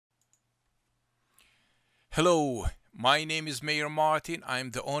Hello, my name is Mayor Martin.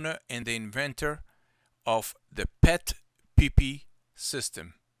 I'm the owner and the inventor of the PetPeePee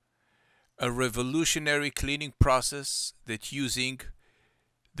system, a revolutionary cleaning process that's using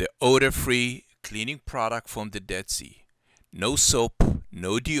the odor-free cleaning product from the Dead Sea. No soap,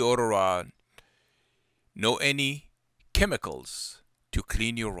 no deodorant, no any chemicals to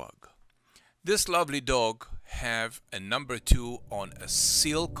clean your rug. This lovely dog have a number 2 on a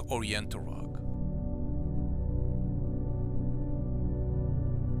silk Oriental rug.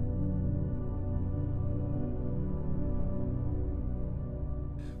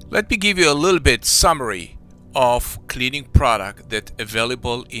 Let me give you a little bit summary of cleaning product that's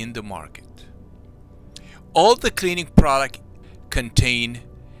available in the market. All the cleaning product contain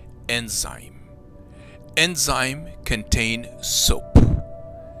enzyme. Enzyme contain soap.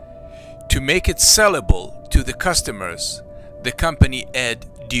 To make it sellable to the customers, the company add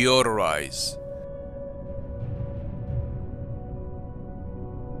deodorize.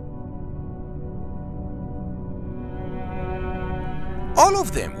 All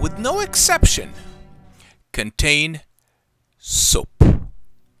of them, with no exception, contain soap.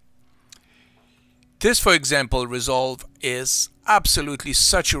 This, for example, Resolve is absolutely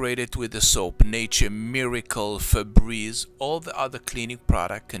saturated with the soap. Nature, Miracle, Febreze, all the other cleaning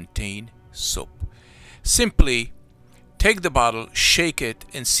products contain soap. Simply take the bottle, shake it,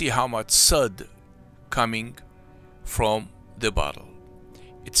 and see how much sud coming from the bottle.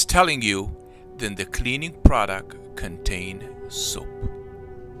 It's telling you then the cleaning product contain soap.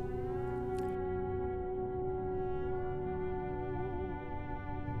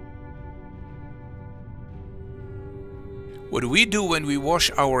 What we do when we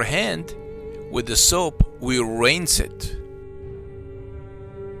wash our hand with the soap, we rinse it.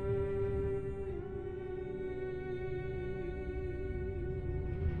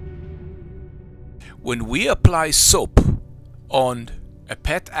 When we apply soap on a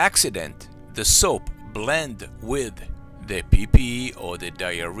pet accident, the soap blend with the pee-pee or the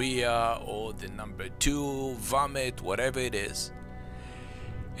diarrhea or the number 2 vomit, whatever it is,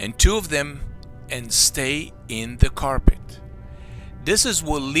 and 2 of them and stay in the carpet. This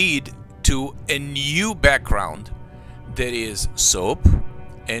will lead to a new background that is soap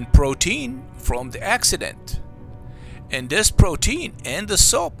and protein from the accident. And this protein and the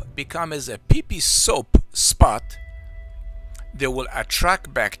soap become as a pee-pee soap spot that will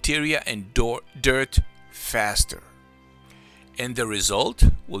attract bacteria and dirt faster. And the result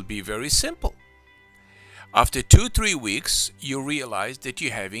will be very simple. After 2-3 weeks, you realize that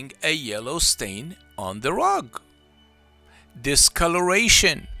you're having a yellow stain on the rug.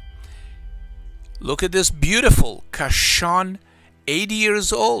 Discoloration. Look at this beautiful Kashan, 80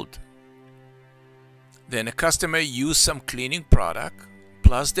 years old. Then a customer used some cleaning product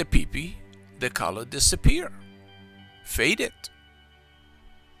plus the pee-pee, the color disappear, faded.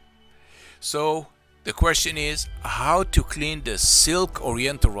 So the question is how to clean the silk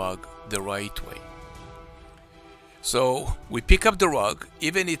Oriental rug the right way. So we pick up the rug,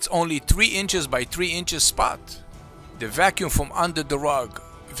 even it's only 3 inches by 3 inches spot. The vacuum from under the rug,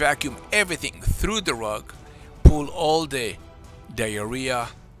 vacuum everything through the rug, pull all the diarrhea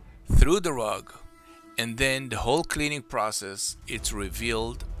through the rug, and then the whole cleaning process, it's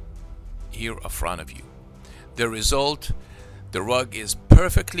revealed here in front of you. The result, the rug is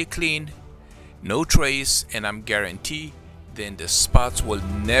perfectly clean, no trace, and I'm guarantee then the spots will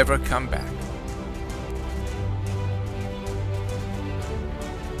never come back.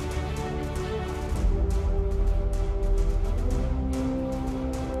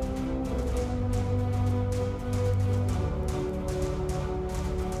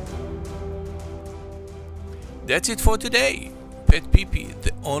 That's it for today. PetPeePee,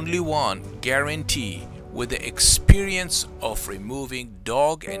 the only one guarantee with the experience of removing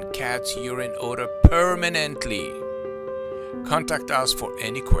dog and cat's urine odor permanently. Contact us for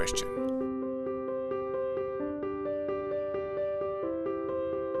any question.